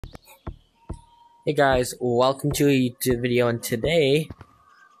Hey guys, welcome to a YouTube video, and today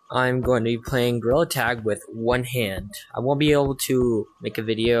I'm going to be playing Gorilla Tag with one hand. I won't be able to make a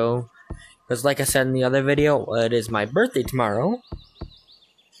video because, like I said in the other video, it is my birthday tomorrow.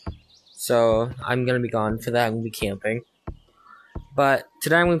 So I'm going to be gone for that. I'm going to be camping. But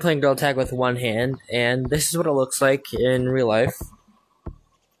today I'm going to be playing Gorilla Tag with one hand, and this is what it looks like in real life.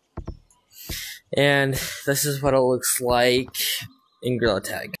 And this is what it looks like in Gorilla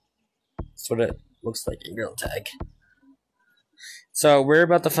Tag. That's what it looks like in Gorilla Tag. So we're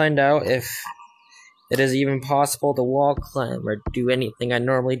about to find out if it is even possible to wall climb or do anything I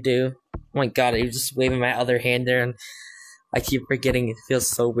normally do. Oh my god, I'm just waving my other hand there and I keep forgetting. It feels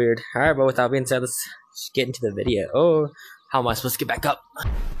so weird. Alright, but without being said, let's just get into the video. Oh, how am I supposed to get back up?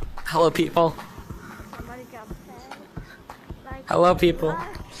 Hello, people. Hello, people.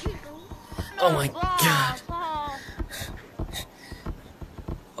 Oh my god.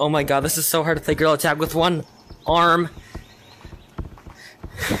 Oh my god, this is so hard to play Gorilla Tag with one arm.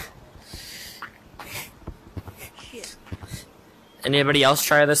 Anybody else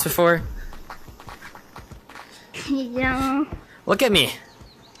try this before? Yeah. Look at me.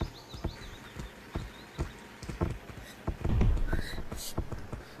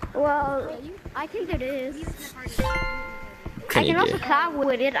 Well, I think it is. Can I can also climb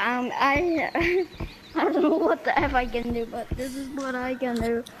with it. I don't know what the F I can do, but this is what I can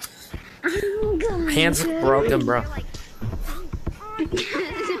do. Hands broken, bro. No,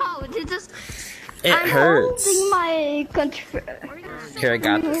 it just. It hurts. My Here, I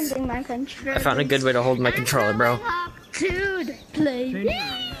got this. I found a good way to hold my controller, bro.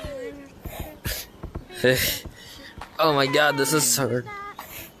 Oh my god, this is so hard.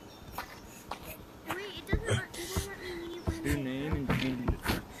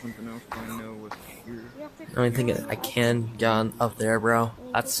 I don't think I can get on up there, bro.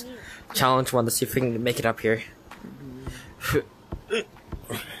 That's challenge one to see if we can make it up here.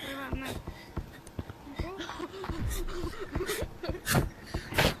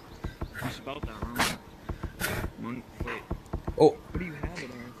 Oh, what do you have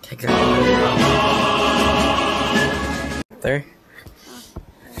it on? Okay, there.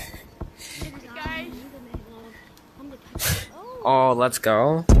 Oh, let's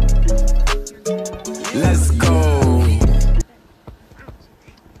go. Let's go.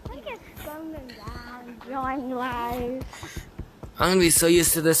 I'm gonna be so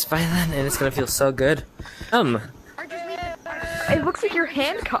used to this by then, and it's gonna feel so good. It looks like you're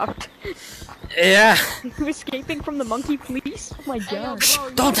handcuffed. Yeah. You escaping from the monkey police? Oh my god. Shh,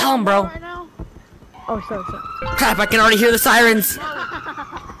 don't tell him, bro. Oh, sorry. Crap, I can already hear the sirens.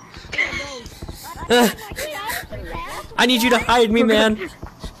 I need you to hide me, man.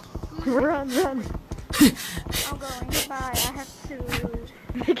 Run. I'm going. Bye. I have to.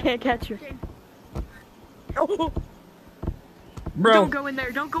 They can't catch you. Oh. Bro. Don't go in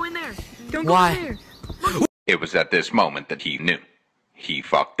there. Don't go in there. Don't go Why? in there. It was at this moment that he knew. He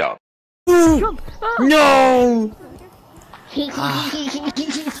fucked up. Jump. Ah. No!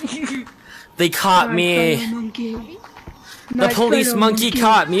 They caught me. The police monkey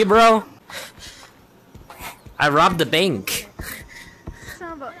caught me, bro. I robbed the bank.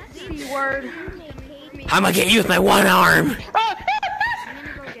 Word. I'm gonna get you with my one arm.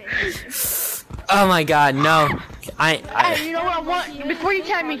 Oh my god, no. Hey, you know what I want? Before you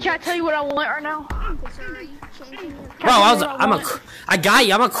tag me, can I tell you what I want right now? Bro, I got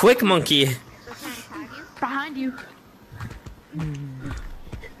you. I'm a quick monkey. Behind you.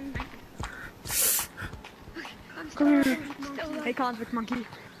 Come here. Hey, convict monkey.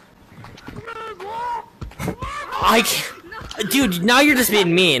 I can't. Dude, now you're just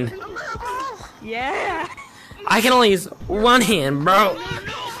being mean. Yeah. I can only use one hand, bro.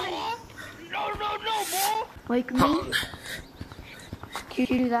 Like me? Can you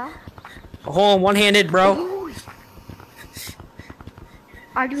do that? Oh, one-handed, bro.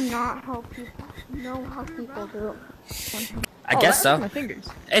 I do not help people. Know how people do it. I guess so. My fingers.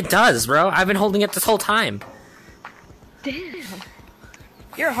 It does, bro. I've been holding it this whole time. Damn.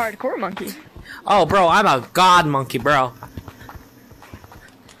 You're a hardcore monkey. Oh, bro, I'm a god monkey, bro.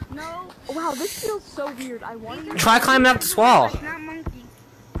 No. Wow, this feels so weird. I want to. Try climbing up this wall. Not monkey.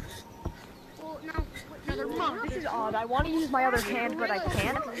 Well, no. This is odd. I want to use my other hand, but I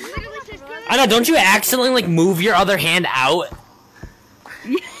can't. I know, don't you accidentally, like, move your other hand out?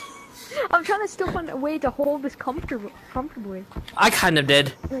 I'm trying to still find a way to hold this comfortably. I kind of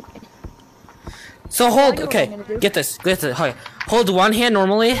did. Like, So I hold, know what okay, I'm gonna do. get this. Okay. Hold one hand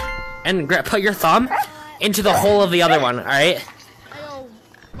normally, and put your thumb into the hole of the other one, alright?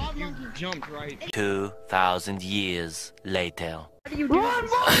 You jumped right. 2,000 years later. What are you doing?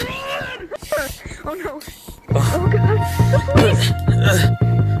 Oh no. Oh god. Please.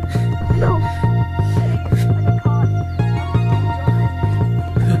 No.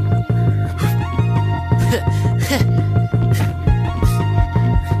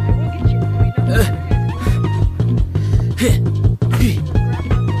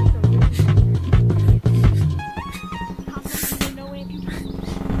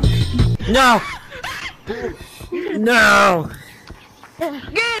 No! No!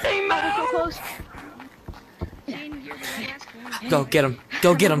 Get him, man! So close. Go get him.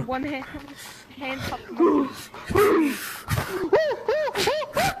 Go get him. One hand top.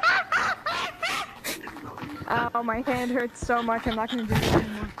 Oh, my hand hurts so much. I'm not gonna do this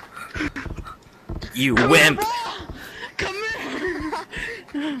anymore. You wimp. Come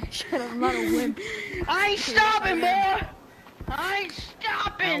here! Shut up, I'm not a wimp. I ain't stopping, boy! I ain't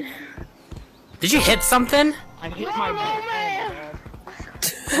stopping! Did you hit something? I hit my man!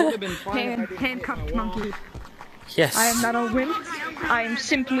 Would have been fine if I didn't hit Handcuffed my wall. monkey. Yes. I am not a wimp. I am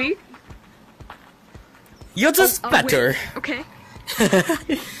simply You're just a better. wimp. Okay.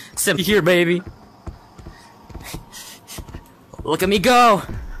 Simply here, baby. Look at me go.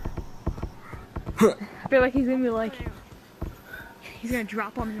 I feel like he's gonna be like, he's gonna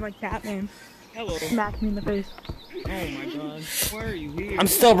drop on me like Batman. Hello. Smack me in the face. Oh my god. Why are you here? I'm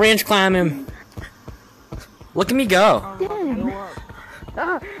still branch climbing. Look at me go. Go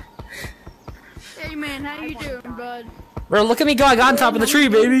up. Hey man, how you doing, bud? Bro, look at me go. I got on top of the tree,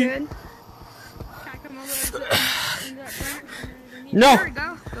 baby. Can I come over and No, There we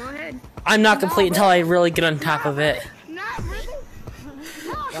go. Go ahead. I'm not complete until I really get on top of it. Not really.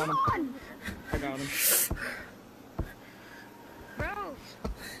 No, come on, I got him. bro.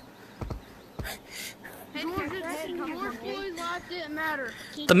 Your boy's life didn't matter.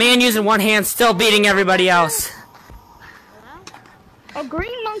 The man using one hand still beating everybody else. A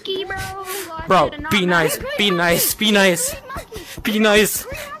green monkey, bro. Bro, be nice, be nice, be nice, be nice,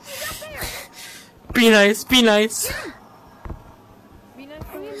 be nice, be nice. Green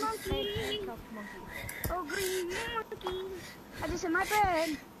monkey. Oh, green monkey. I just in my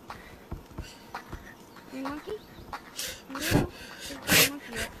bed. Green monkey? No. Green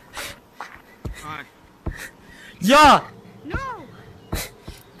monkey. Hi. Yeah. No.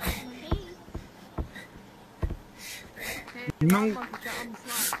 No.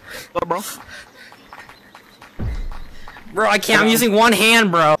 What, bro? Bro, I can't. I'm using one hand,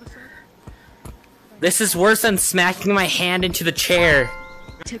 bro. This is worse than smacking my hand into the chair.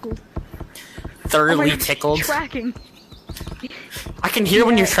 Tickled. Thoroughly Oh my God, tickled. Tracking. I can hear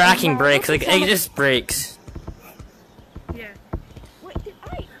when your tracking breaks. Like, it just breaks. Yeah. Wait, did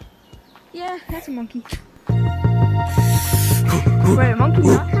I? Yeah, that's a monkey. Wait, a monkey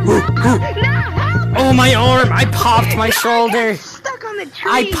not from that? Oh, my arm! I popped my shoulder! Stuck on the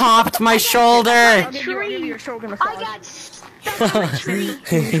tree. I popped my shoulder! I'll give you your shoulder massage. I got stuck on the tree.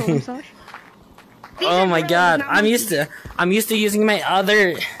 Give you your shoulder massage. Oh my god, I'm used to using my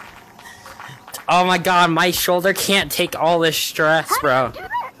other. Oh my god, my shoulder can't take all this stress, bro.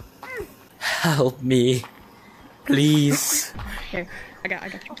 Help me. Please. Here, I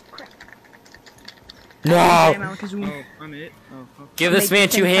got you. No! Oh, I'm it. Oh, okay. Give this man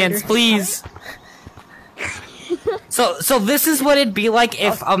 2 hands, please. So this is what it'd be like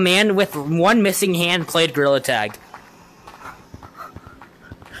if a man with one missing hand played Gorilla Tag.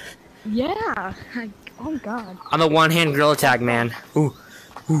 Yeah. Oh god. I'm a one-hand Gorilla Tag man. Ooh.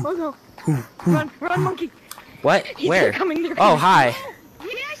 Oh no. Run, monkey. What? He's Where? coming, they're Oh, coming. hi.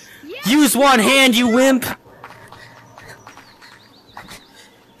 Yes, yes. Use one hand, you wimp!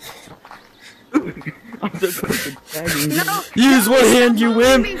 No. Use one hand, you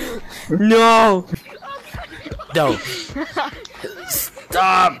wimp! No! No.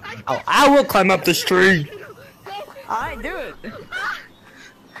 Stop! Oh, I will climb up this tree! Alright, do it.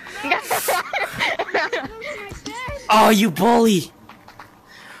 Oh, you bully!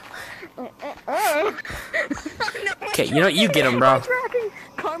 Okay, you know what? You get him, bro. Tracking.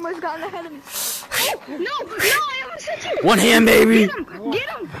 Karma's gotten ahead of me. No, I almost hit you. One hand, baby! Get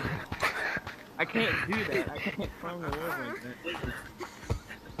him. I can't do that. I can't climb the wall like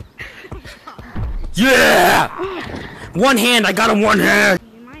that. Yeah! One hand, I got him one hand!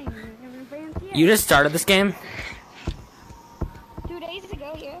 You just started this game? 2 days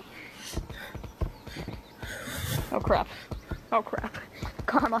ago, yeah. Oh crap. Oh crap.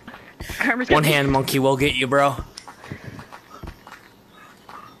 Karma's One gonna hand monkey will get you, bro.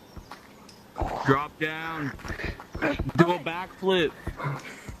 Drop down. Do a backflip.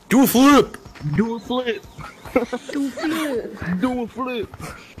 Do a flip! Do a flip. Do flip. Do a flip.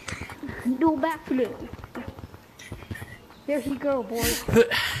 Do backflip. There he go, boy.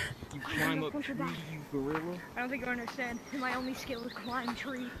 climb up trees, you gorilla. I don't think you understand. My only skill is climb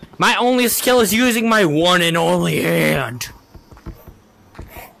tree. My only skill is using my one and only hand.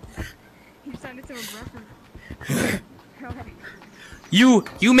 You sounded so aggressive.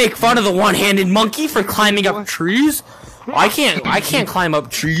 You make fun of the one-handed monkey for climbing up trees? I can't climb up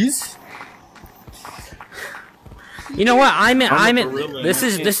trees. You know what? This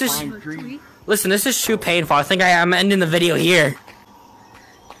is listen, this is too painful. I think I'm ending the video here.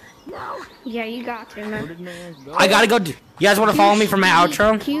 Yeah, you got to, man. I gotta go. You guys want to follow me for my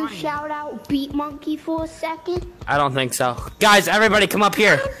outro? Can you shout out Beat Monkey for a second? I don't think so. Guys, everybody come up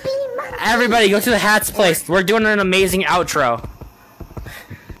here. Everybody go to the Hats place. We're doing an amazing outro.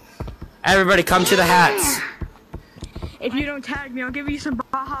 Everybody come to the Hats. If you don't tag me, I'll give you some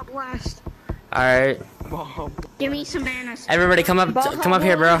Baja Blast. Alright. Give me some bananas. Everybody come up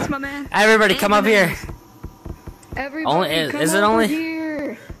here, bro. Blast, my man. Everybody come up here. Everybody Is it only?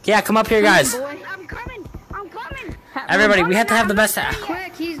 here. Yeah, come up here, guys. Boy. I'm coming. Everybody, we have to have the best.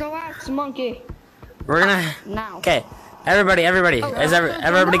 Quick, he's the last monkey. We're gonna. Now. Okay. Everybody. Is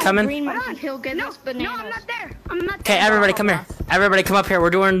everybody coming? Green monkey, he'll give us bananas. No, I'm not there. I'm not Okay, there. everybody come here. Everybody come up here. We're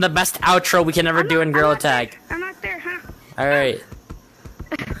doing the best outro we can ever do in Gorilla Tag. I'm not there, huh? Alright.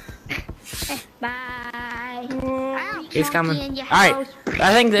 Bye. He's coming. Monkey in your Alright. house.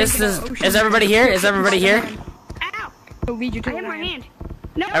 I think this is everybody here? Is everybody here? Ow! I'll lead you to I have my hand.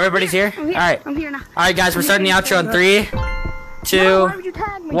 No, Everybody's here? I'm here. Alright. I'm here now. Alright, guys, we're starting the outro in 3, 2, Why would you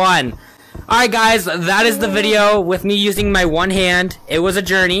tag me? 1. Alright, guys, that is the video with me using my one hand. It was a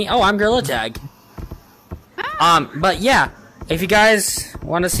journey. Oh, I'm Gorilla Tag. But yeah, if you guys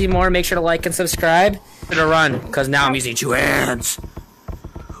want to see more, make sure to like and subscribe. To run, because now I'm using 2 hands.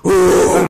 Ooh.